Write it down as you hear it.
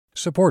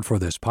Support for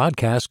this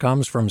podcast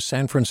comes from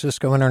San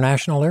Francisco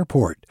International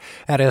Airport.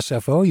 At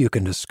SFO, you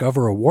can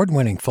discover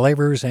award-winning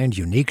flavors and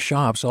unique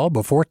shops all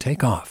before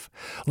takeoff.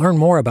 Learn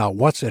more about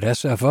what's at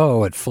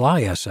SFO at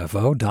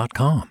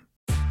flysfo.com.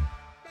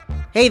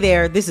 Hey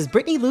there, this is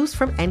Brittany Luce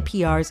from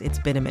NPR's It's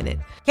Been a Minute.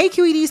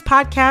 KQED's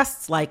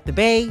podcasts like The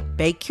Bay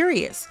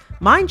Curious,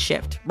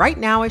 Mindshift, Right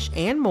Nowish,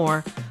 and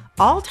more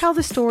all tell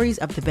the stories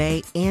of the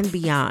Bay and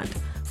beyond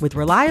with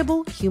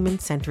reliable,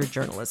 human-centered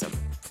journalism.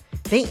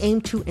 They aim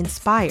to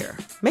inspire,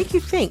 make you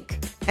think,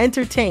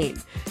 entertain,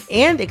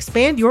 and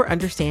expand your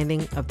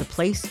understanding of the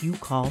place you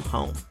call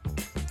home.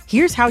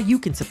 Here's how you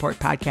can support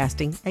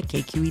podcasting at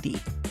KQED.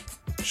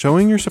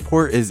 Showing your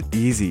support is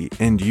easy,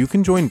 and you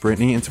can join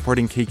Brittany in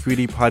supporting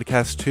KQED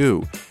Podcast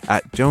too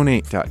at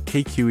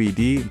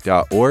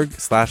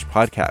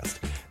donate.kqed.org/podcast.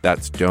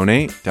 That's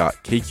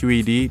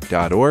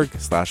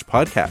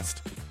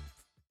donate.kqed.org/podcast.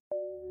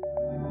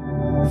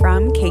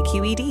 From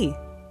KQED.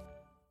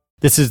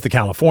 This is the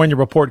California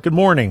Report. Good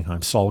morning.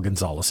 I'm Saul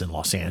Gonzalez in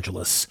Los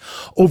Angeles.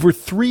 Over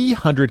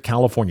 300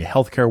 California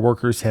healthcare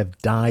workers have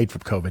died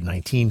from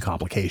COVID-19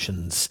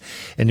 complications,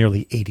 and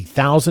nearly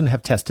 80,000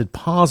 have tested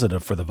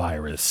positive for the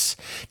virus.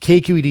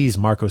 KQED's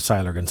Marco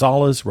Seiler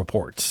Gonzalez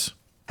reports.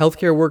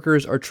 Healthcare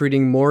workers are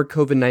treating more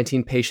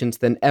COVID-19 patients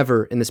than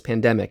ever in this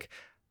pandemic.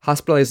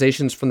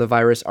 Hospitalizations from the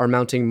virus are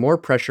mounting more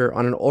pressure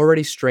on an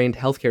already strained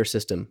healthcare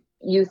system.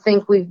 You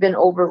think we've been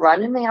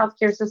overrun in the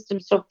healthcare system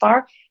so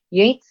far?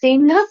 You ain't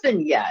seen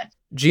nothing yet.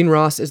 Jean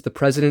Ross is the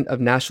president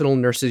of National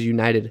Nurses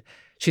United.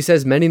 She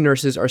says many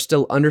nurses are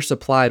still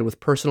undersupplied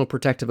with personal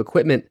protective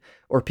equipment,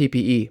 or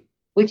PPE.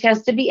 Which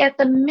has to be at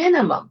the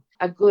minimum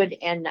a good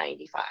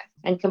N95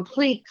 and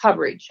complete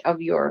coverage of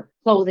your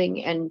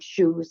clothing and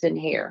shoes and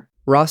hair.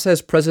 Ross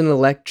says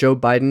President-elect Joe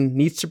Biden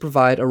needs to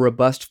provide a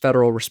robust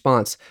federal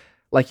response,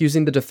 like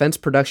using the Defense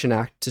Production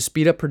Act to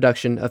speed up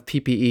production of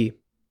PPE.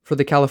 For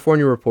the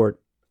California Report,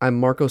 I'm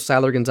Marco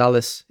Seiler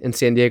Gonzalez in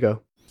San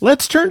Diego.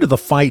 Let's turn to the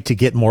fight to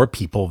get more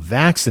people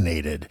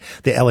vaccinated.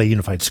 The LA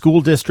Unified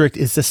School District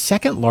is the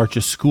second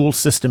largest school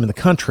system in the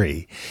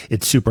country.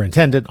 Its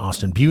superintendent,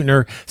 Austin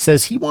Buettner,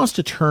 says he wants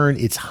to turn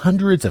its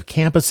hundreds of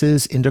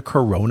campuses into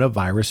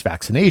coronavirus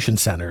vaccination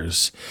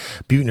centers.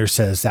 Buettner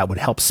says that would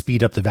help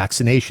speed up the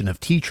vaccination of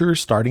teachers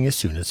starting as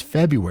soon as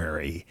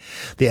February.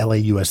 The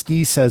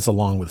LAUSD says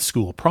along with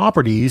school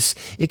properties,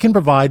 it can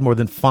provide more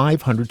than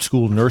 500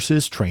 school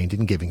nurses trained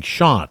in giving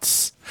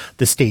shots.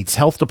 The state's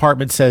health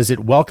department says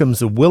it welcomes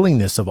the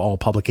willingness of all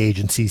public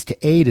agencies to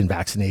aid in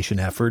vaccination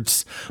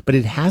efforts, but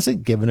it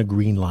hasn't given a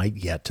green light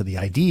yet to the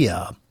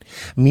idea.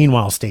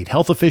 Meanwhile, state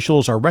health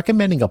officials are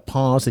recommending a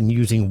pause in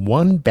using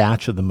one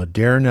batch of the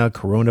Moderna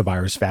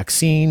coronavirus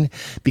vaccine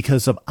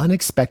because of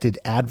unexpected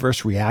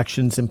adverse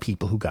reactions in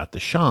people who got the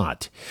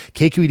shot.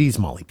 KQED's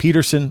Molly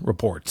Peterson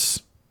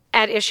reports.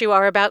 At issue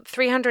are about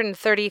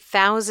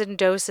 330,000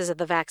 doses of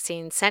the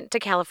vaccine sent to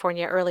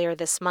California earlier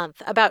this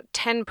month, about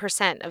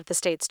 10% of the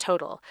state's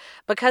total.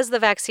 Because the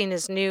vaccine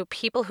is new,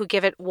 people who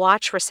give it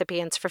watch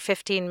recipients for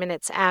 15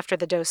 minutes after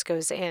the dose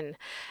goes in.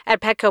 At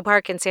Petco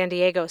Park in San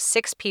Diego,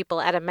 6 people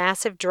at a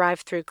massive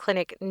drive-through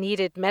clinic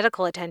needed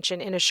medical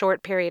attention in a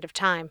short period of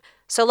time,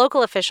 so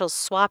local officials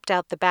swapped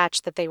out the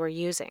batch that they were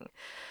using.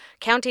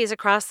 Counties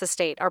across the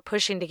state are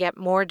pushing to get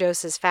more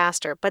doses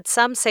faster, but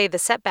some say the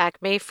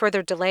setback may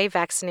further delay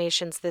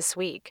vaccinations this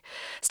week.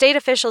 State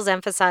officials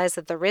emphasize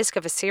that the risk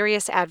of a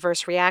serious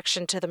adverse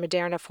reaction to the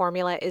Moderna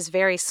formula is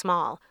very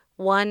small,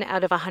 1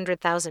 out of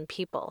 100,000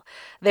 people.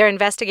 They're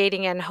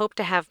investigating and hope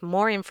to have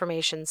more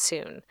information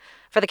soon.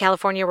 For the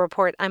California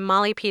Report, I'm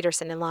Molly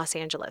Peterson in Los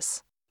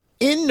Angeles.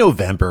 In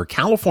November,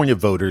 California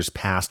voters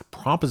passed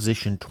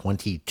Proposition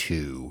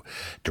 22.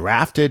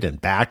 Drafted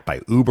and backed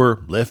by Uber,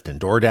 Lyft, and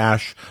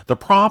DoorDash, the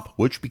prop,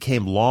 which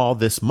became law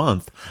this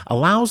month,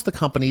 allows the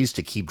companies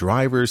to keep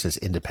drivers as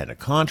independent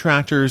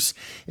contractors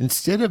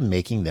instead of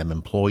making them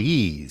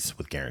employees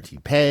with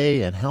guaranteed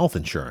pay and health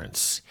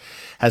insurance.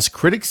 As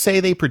critics say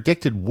they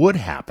predicted would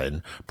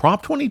happen,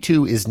 Prop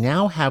 22 is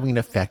now having an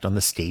effect on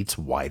the state's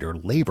wider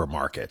labor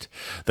market.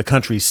 The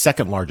country's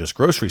second largest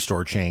grocery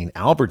store chain,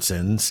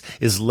 Albertsons,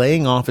 is laying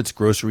off its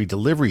grocery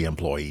delivery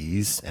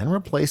employees and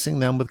replacing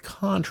them with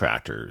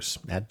contractors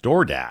at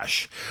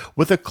DoorDash.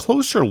 With a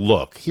closer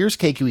look, here's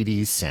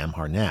KQED's Sam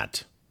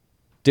Harnett.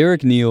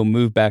 Derek Neal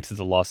moved back to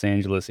the Los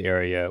Angeles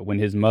area when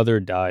his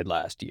mother died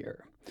last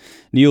year.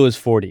 Neal is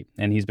 40,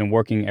 and he's been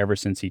working ever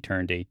since he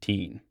turned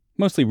 18,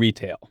 mostly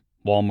retail.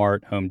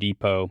 Walmart, Home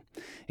Depot.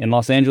 In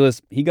Los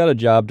Angeles, he got a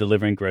job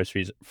delivering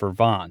groceries for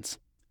Vons,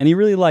 and he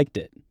really liked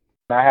it.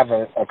 I have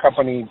a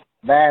company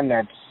van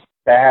that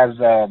has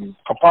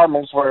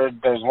compartments where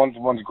there's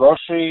one's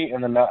grocery,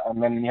 and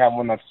then you have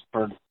one that's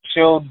for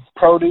chilled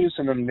produce,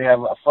 and then they have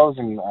a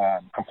frozen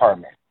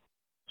compartment.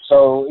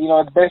 So,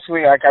 it's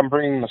basically like I'm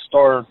bringing the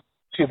store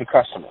to the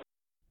customer.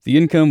 The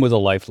income was a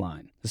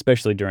lifeline,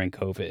 especially during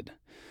COVID.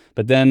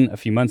 But then, a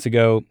few months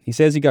ago, he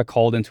says he got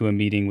called into a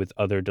meeting with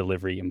other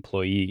delivery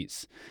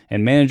employees,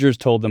 and managers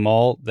told them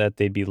all that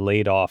they'd be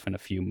laid off in a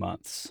few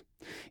months.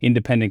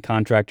 Independent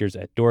contractors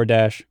at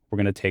DoorDash were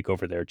going to take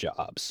over their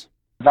jobs.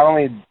 Not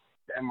only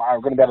am I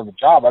going to be out of a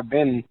job? I've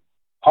been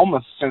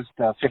homeless since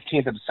the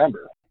 15th of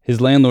December.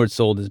 His landlord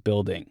sold his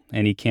building,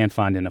 and he can't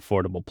find an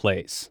affordable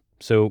place.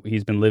 So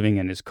he's been living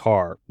in his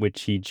car,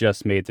 which he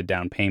just made the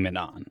down payment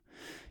on.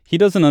 He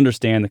doesn't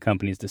understand the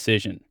company's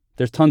decision.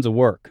 There's tons of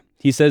work.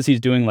 He says he's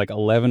doing like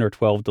 11 or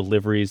 12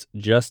 deliveries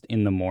just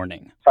in the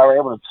morning. If I were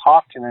able to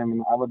talk to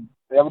them, I would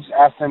just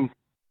ask them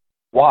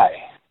why.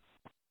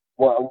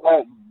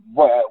 Where?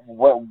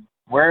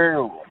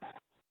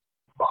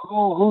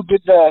 Who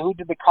did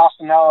the cost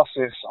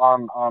analysis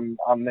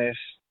on this,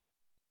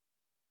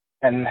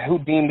 and who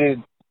deemed it,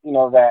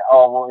 that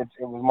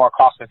it was more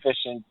cost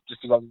efficient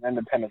just to go with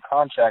independent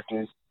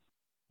contractors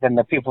than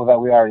the people that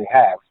we already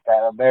have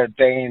that are there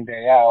day in,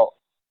 day out,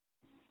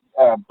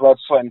 blood,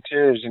 sweat, and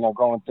tears,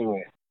 going through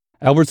it.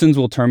 Albertsons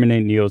will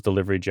terminate Neil's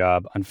delivery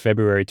job on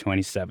February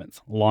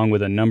 27th, along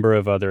with a number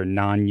of other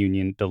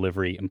non-union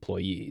delivery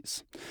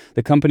employees.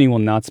 The company will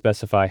not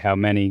specify how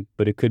many,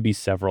 but it could be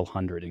several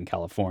hundred in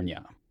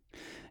California.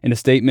 In a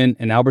statement,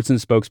 an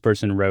Albertsons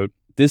spokesperson wrote,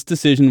 "This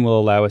decision will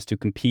allow us to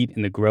compete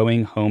in the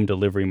growing home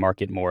delivery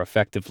market more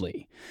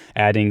effectively,"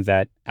 adding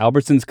that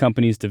Albertsons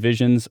Companies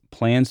divisions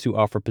plans to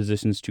offer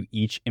positions to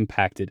each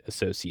impacted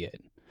associate.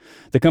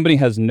 The company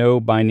has no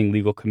binding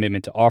legal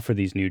commitment to offer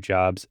these new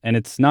jobs, and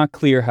it's not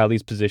clear how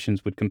these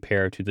positions would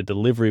compare to the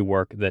delivery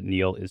work that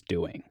Neil is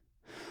doing.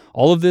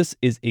 All of this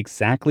is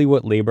exactly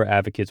what labor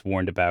advocates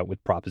warned about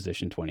with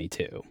Proposition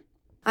 22.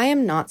 I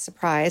am not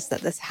surprised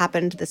that this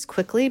happened this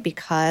quickly,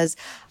 because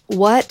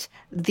what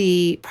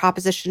the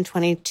Proposition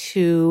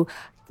 22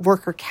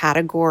 worker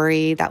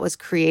category that was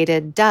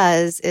created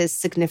does is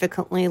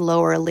significantly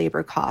lower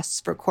labor costs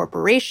for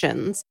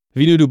corporations.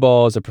 Vinu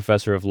Dubal is a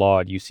professor of law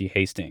at UC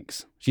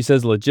Hastings. She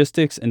says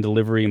logistics and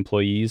delivery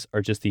employees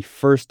are just the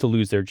first to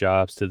lose their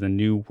jobs to the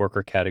new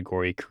worker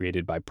category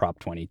created by Prop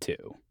 22.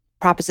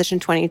 Proposition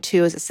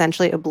 22 is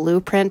essentially a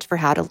blueprint for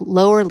how to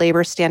lower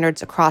labor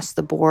standards across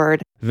the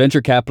board.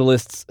 Venture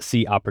capitalists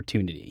see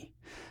opportunity.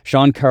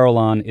 Sean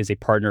Carolan is a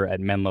partner at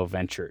Menlo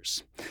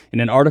Ventures.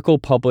 In an article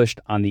published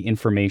on The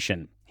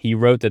Information, he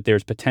wrote that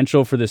there's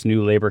potential for this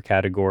new labor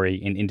category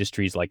in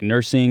industries like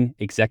nursing,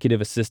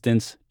 executive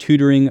assistants,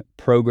 tutoring,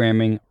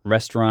 programming,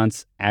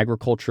 restaurants,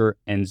 agriculture,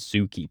 and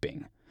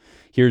zookeeping.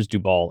 Here's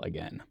Dubal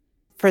again.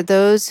 For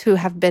those who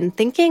have been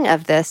thinking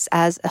of this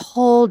as a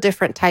whole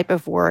different type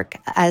of work,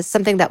 as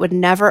something that would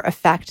never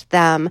affect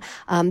them,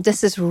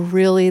 this is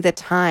really the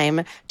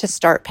time to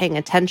start paying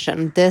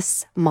attention.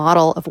 This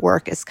model of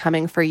work is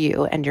coming for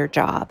you and your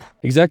job.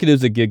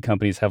 Executives at gig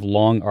companies have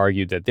long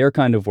argued that their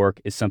kind of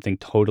work is something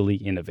totally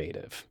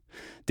innovative.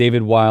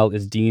 David Weil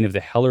is dean of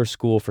the Heller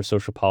School for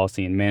Social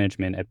Policy and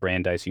Management at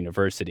Brandeis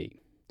University.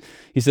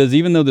 He says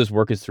even though this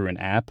work is through an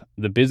app,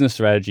 the business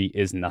strategy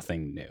is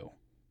nothing new.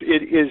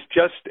 It is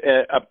just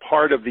a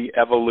part of the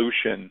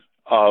evolution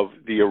of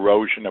the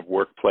erosion of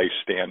workplace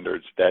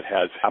standards that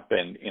has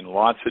happened in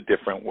lots of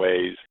different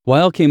ways.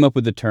 Weil came up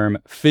with the term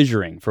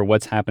fissuring for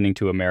what's happening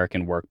to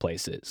American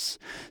workplaces.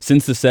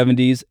 Since the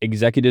 70s,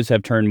 executives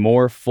have turned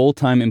more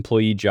full-time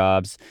employee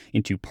jobs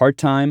into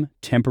part-time,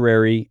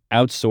 temporary,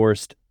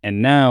 outsourced, and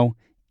now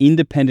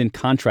independent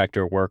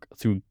contractor work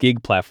through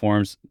gig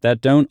platforms that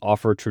don't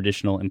offer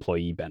traditional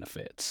employee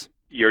benefits.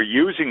 You're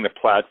using the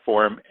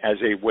platform as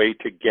a way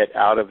to get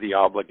out of the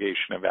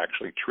obligation of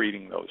actually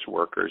treating those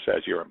workers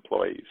as your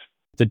employees.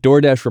 The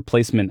DoorDash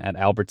replacement at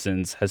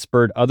Albertsons has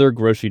spurred other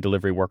grocery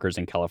delivery workers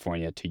in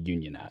California to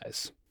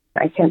unionize.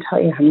 I can't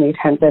tell you how many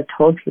times I've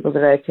told people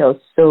that I feel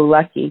so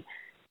lucky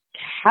to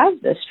have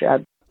this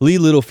job. Lee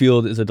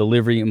Littlefield is a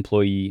delivery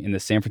employee in the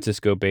San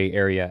Francisco Bay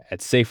Area at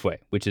Safeway,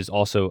 which is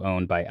also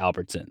owned by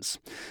Albertsons.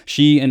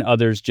 She and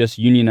others just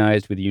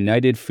unionized with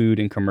United Food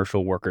and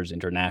Commercial Workers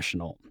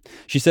International.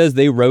 She says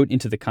they wrote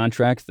into the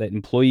contract that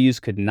employees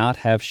could not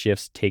have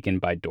shifts taken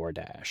by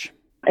DoorDash.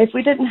 If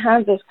we didn't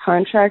have this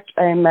contract,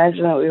 I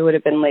imagine that we would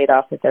have been laid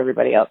off with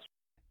everybody else.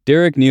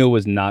 Derek Neal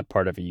was not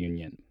part of a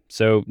union,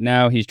 so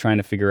now he's trying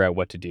to figure out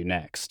what to do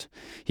next.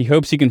 He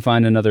hopes he can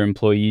find another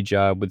employee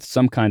job with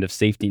some kind of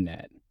safety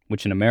net,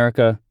 which in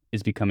America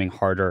is becoming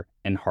harder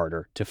and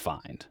harder to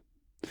find.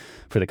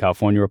 For the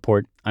California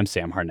Report, I'm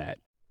Sam Harnett.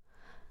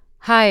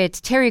 Hi,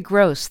 it's Terry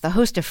Gross, the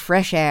host of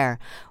Fresh Air.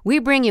 We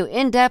bring you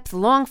in-depth,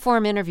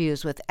 long-form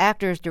interviews with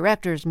actors,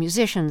 directors,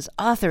 musicians,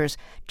 authors,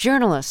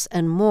 journalists,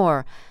 and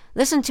more.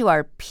 Listen to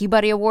our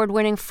Peabody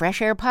Award-winning Fresh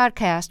Air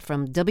podcast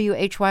from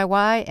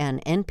WHYY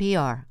and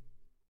NPR.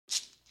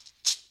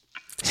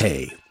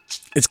 Hey,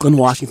 it's Glenn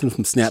Washington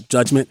from Snap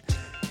Judgment.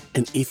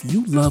 And if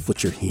you love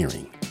what you're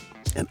hearing,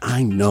 and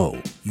I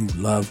know you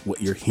love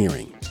what you're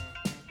hearing,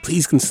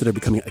 please consider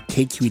becoming a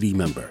KQED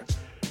member.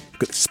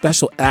 Get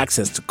special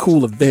access to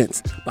cool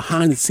events,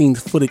 behind-the-scenes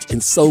footage,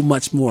 and so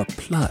much more.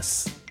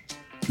 Plus,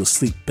 you'll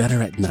sleep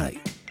better at night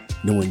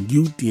knowing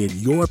you did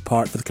your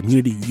part for the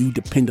community you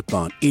depend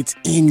upon. It's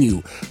in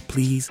you.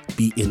 Please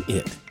be in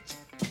it.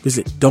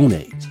 Visit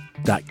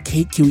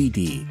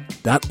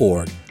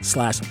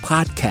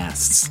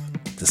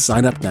donate.kqed.org/podcasts to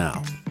sign up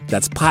now.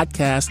 That's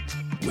podcast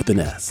with an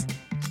S.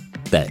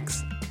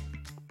 Thanks.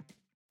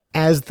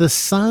 As the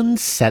sun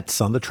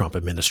sets on the Trump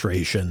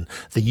administration,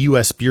 the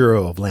U.S.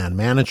 Bureau of Land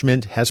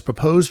Management has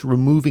proposed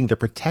removing the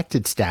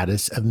protected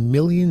status of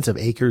millions of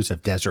acres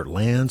of desert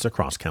lands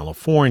across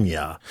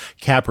California.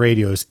 Cap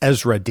Radio's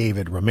Ezra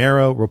David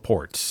Romero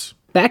reports.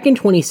 Back in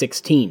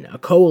 2016, a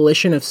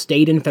coalition of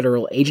state and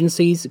federal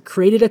agencies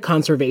created a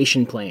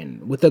conservation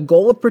plan with the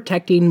goal of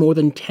protecting more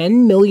than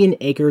 10 million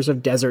acres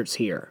of deserts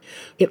here.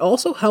 It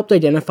also helped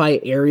identify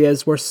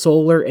areas where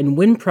solar and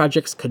wind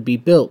projects could be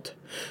built.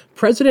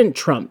 President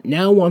Trump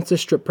now wants to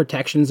strip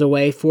protections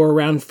away for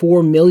around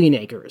 4 million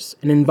acres,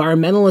 and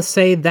environmentalists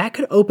say that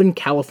could open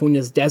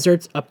California's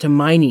deserts up to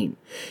mining.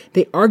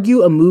 They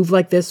argue a move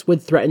like this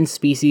would threaten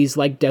species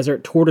like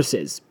desert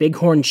tortoises,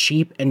 bighorn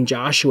sheep, and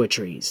Joshua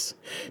trees.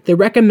 They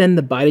recommend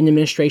the Biden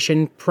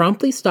administration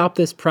promptly stop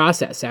this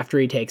process after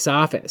he takes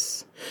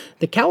office.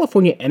 The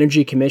California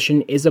Energy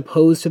Commission is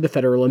opposed to the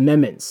federal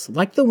amendments,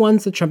 like the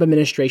ones the Trump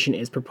administration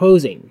is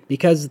proposing,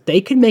 because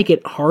they could make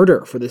it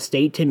harder for the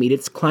state to meet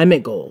its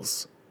climate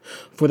goals.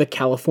 For the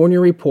California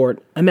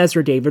Report, I'm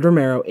Ezra David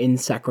Romero in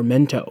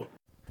Sacramento.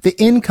 The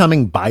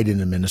incoming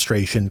Biden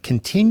administration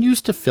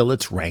continues to fill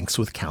its ranks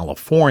with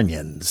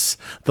Californians.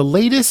 The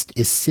latest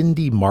is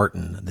Cindy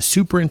Martin, the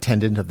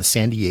superintendent of the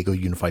San Diego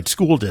Unified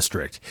School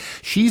District.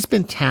 She's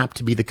been tapped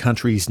to be the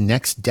country's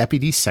next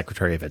deputy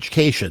secretary of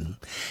education.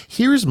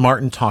 Here's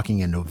Martin talking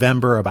in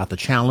November about the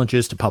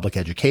challenges to public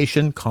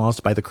education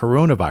caused by the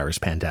coronavirus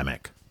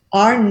pandemic.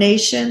 Our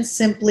nation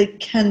simply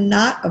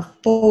cannot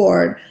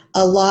afford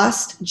a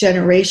lost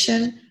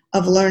generation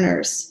of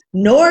learners,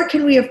 nor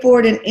can we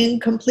afford an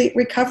incomplete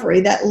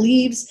recovery that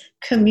leaves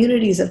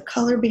communities of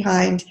color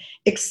behind,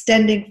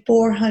 extending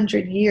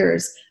 400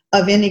 years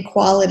of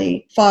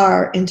inequality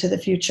far into the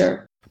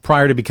future.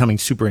 Prior to becoming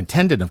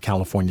superintendent of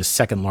California's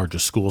second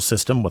largest school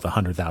system with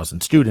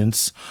 100,000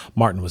 students,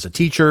 Martin was a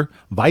teacher,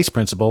 vice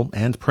principal,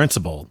 and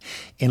principal.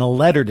 In a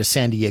letter to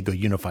San Diego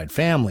Unified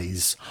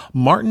Families,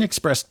 Martin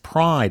expressed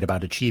pride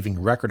about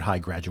achieving record-high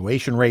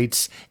graduation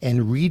rates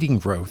and reading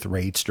growth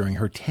rates during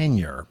her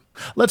tenure.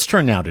 Let's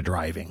turn now to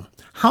driving.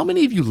 How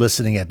many of you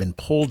listening have been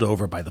pulled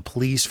over by the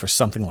police for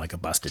something like a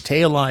busted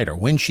taillight or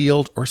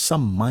windshield or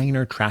some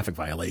minor traffic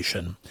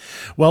violation?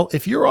 Well,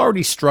 if you're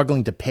already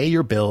struggling to pay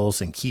your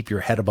bills and keep your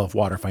head above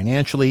water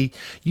financially,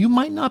 you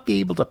might not be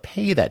able to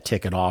pay that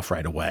ticket off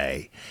right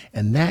away.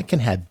 And that can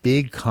have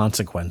big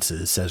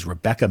consequences, says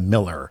Rebecca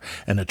Miller,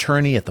 an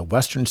attorney at the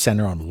Western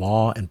Center on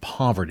Law and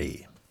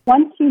Poverty.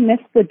 Once you miss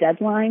the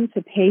deadline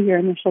to pay your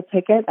initial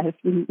ticket, as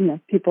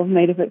people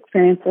may have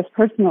experienced this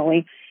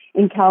personally,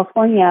 in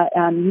California,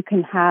 you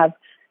can have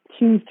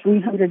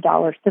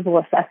 $200-$300 civil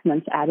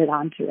assessments added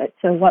onto it.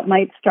 So what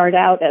might start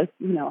out as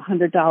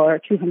 $100,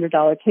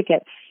 $200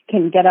 ticket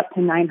can get up to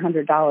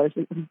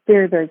 $900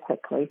 very, very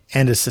quickly.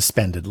 And a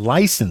suspended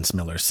license,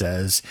 Miller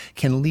says,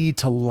 can lead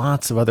to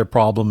lots of other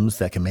problems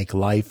that can make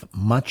life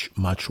much,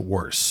 much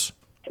worse.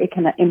 It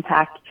can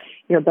impact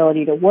your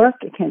ability to work.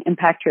 It can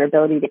impact your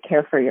ability to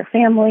care for your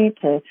family,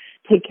 to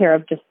take care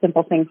of just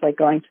simple things like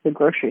going to the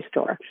grocery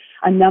store.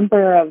 A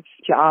number of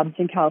jobs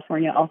in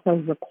California also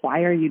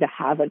require you to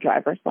have a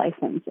driver's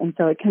license, and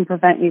so it can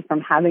prevent you from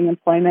having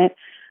employment.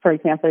 For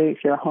example, if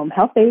you're a home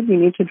health aide, you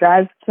need to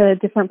drive to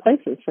different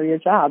places for your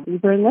job.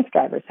 Uber and Lyft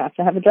drivers have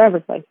to have a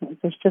driver's license.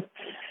 There's just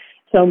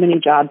so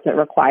many jobs that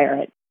require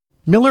it.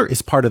 Miller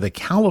is part of the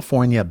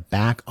California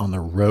Back on the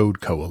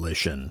Road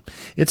Coalition.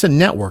 It's a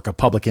network of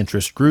public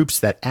interest groups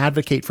that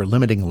advocate for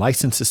limiting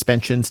license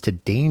suspensions to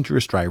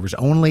dangerous drivers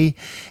only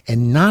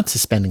and not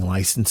suspending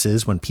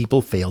licenses when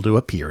people fail to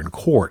appear in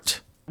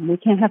court. We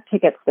can't have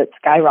tickets that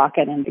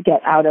skyrocket and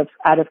get out of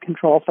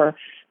control for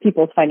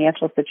people's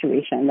financial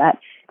situation.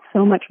 That's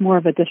so much more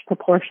of a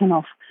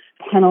disproportional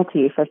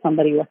penalty for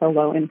somebody with a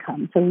low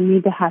income. So we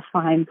need to have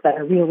fines that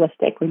are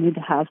realistic. We need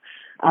to have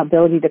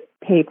ability to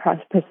pay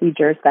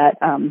procedures that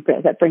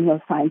bring those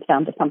fines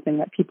down to something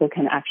that people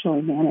can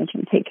actually manage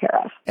and take care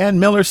of. And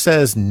Miller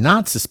says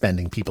not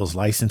suspending people's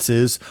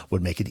licenses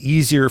would make it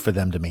easier for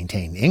them to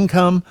maintain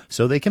income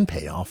so they can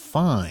pay off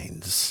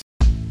fines.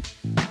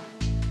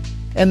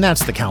 And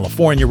that's the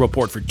California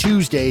Report for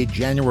Tuesday,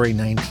 January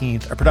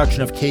 19th, a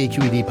production of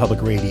KQED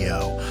Public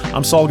Radio.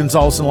 I'm Saul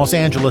Gonzalez in Los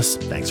Angeles.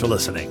 Thanks for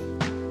listening.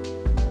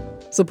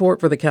 Support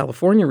for the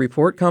California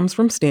Report comes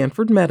from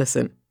Stanford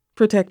Medicine,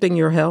 protecting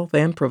your health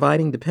and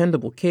providing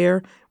dependable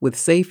care with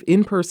safe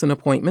in-person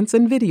appointments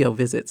and video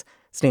visits.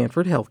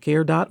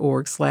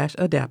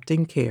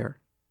 StanfordHealthcare.org/adaptingcare.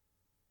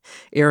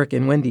 Eric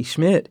and Wendy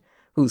Schmidt,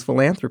 whose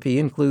philanthropy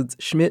includes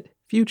Schmidt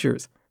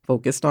Futures,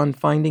 focused on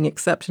finding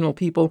exceptional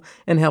people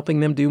and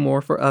helping them do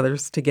more for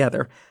others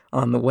together,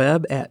 on the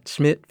web at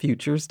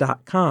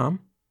schmidtfutures.com.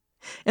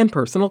 And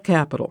Personal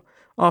Capital,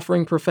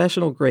 offering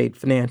professional-grade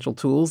financial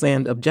tools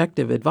and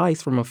objective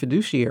advice from a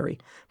fiduciary,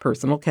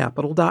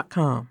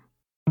 personalcapital.com.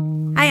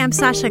 Hi, I'm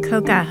Sasha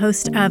Khokha,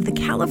 host of the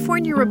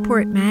California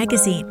Report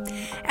magazine.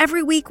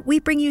 Every week, we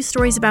bring you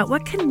stories about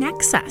what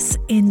connects us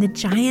in the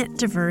giant,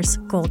 diverse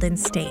Golden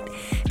State.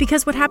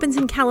 Because what happens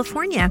in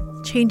California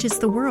changes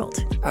the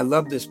world. I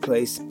love this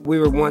place. We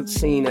were once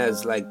seen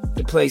as like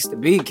the place to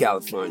be,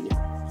 California.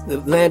 the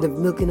land of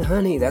milk and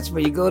honey. That's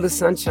where you go to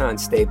Sunshine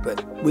State,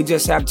 but we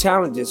just have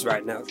challenges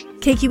right now.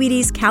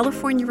 KQED's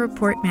California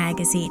Report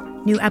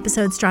magazine. New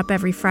episodes drop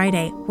every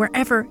Friday,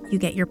 wherever you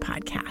get your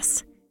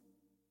podcasts.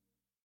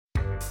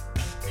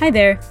 Hi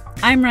there,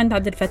 I'm Rand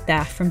Abdel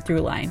Fattah from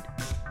Throughline.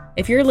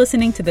 If you're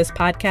listening to this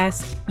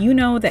podcast, you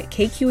know that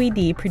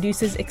KQED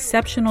produces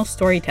exceptional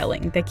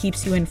storytelling that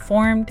keeps you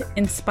informed,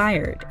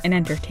 inspired, and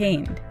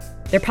entertained.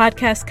 Their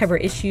podcasts cover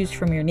issues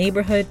from your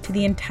neighborhood to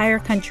the entire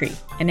country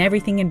and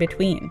everything in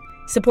between.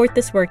 Support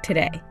this work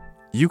today.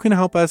 You can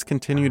help us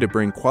continue to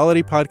bring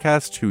quality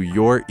podcasts to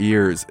your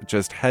ears.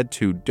 Just head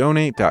to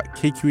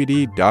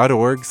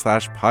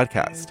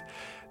donate.kqed.org/podcast.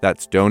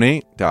 That's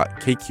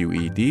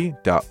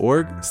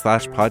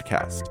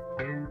donate.kqed.org/podcast.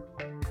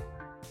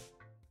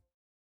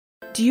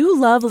 Do you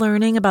love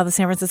learning about the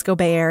San Francisco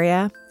Bay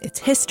Area? Its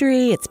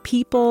history, its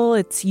people,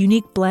 its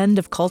unique blend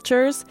of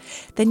cultures?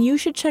 Then you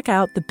should check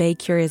out the Bay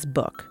Curious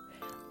book.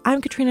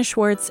 I'm Katrina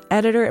Schwartz,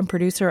 editor and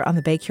producer on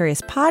the Bay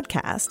Curious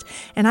podcast,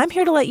 and I'm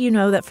here to let you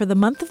know that for the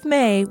month of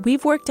May,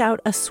 we've worked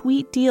out a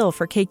sweet deal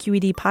for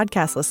KQED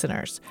podcast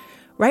listeners.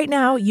 Right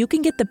now, you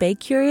can get the Bay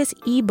Curious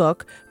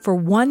ebook for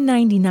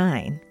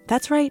 $1.99.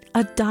 That's right,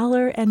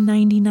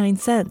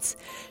 $1.99.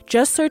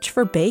 Just search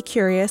for Bay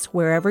Curious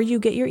wherever you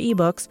get your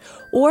ebooks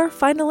or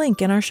find a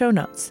link in our show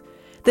notes.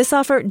 This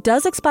offer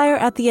does expire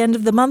at the end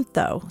of the month,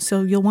 though,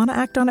 so you'll want to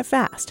act on it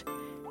fast.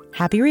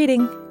 Happy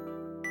reading!